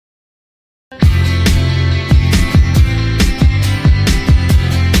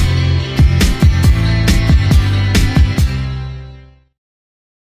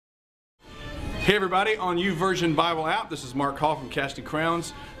Hey everybody, on YouVersion Bible app, this is Mark Hall from Casting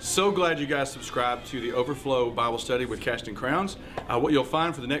Crowns. So glad you guys subscribed to the Overflow Bible Study with Casting Crowns. What you'll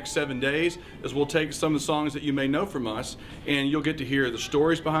find for the next 7 days is we'll take some of the songs that you may know from us, and you'll get to hear the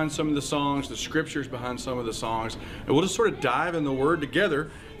stories behind some of the songs, the scriptures behind some of the songs, and we'll just sort of dive in the Word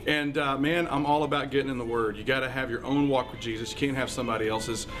together. And man, I'm all about getting in the Word. You got to have your own walk with Jesus. You can't have somebody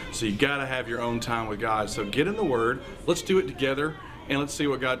else's, so you got to have your own time with God. So get in the Word, let's do it together, and let's see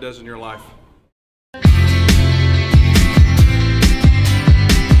what God does in your life.